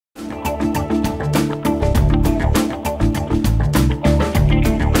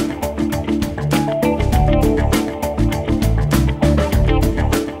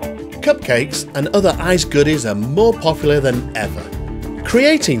cupcakes and other ice goodies are more popular than ever.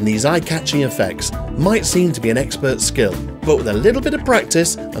 Creating these eye-catching effects might seem to be an expert skill, but with a little bit of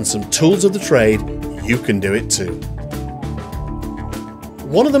practice and some tools of the trade, you can do it too.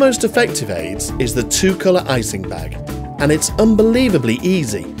 One of the most effective aids is the two-colour icing bag, and it's unbelievably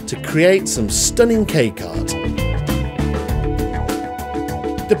easy to create some stunning cake art.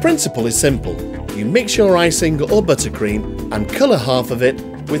 The principle is simple. You mix your icing or buttercream and colour half of it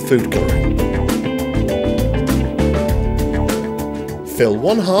with food colouring. Fill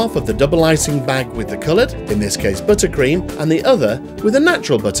one half of the double icing bag with the coloured, in this case buttercream, and the other with a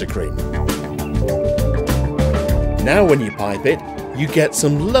natural buttercream. Now when you pipe it, you get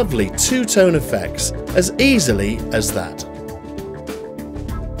some lovely two-tone effects as easily as that.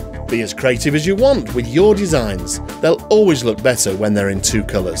 Be as creative as you want with your designs. They'll always look better when they're in two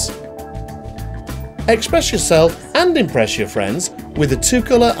colours. Express yourself and impress your friends with a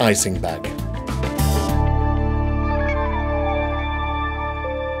two-colour icing bag.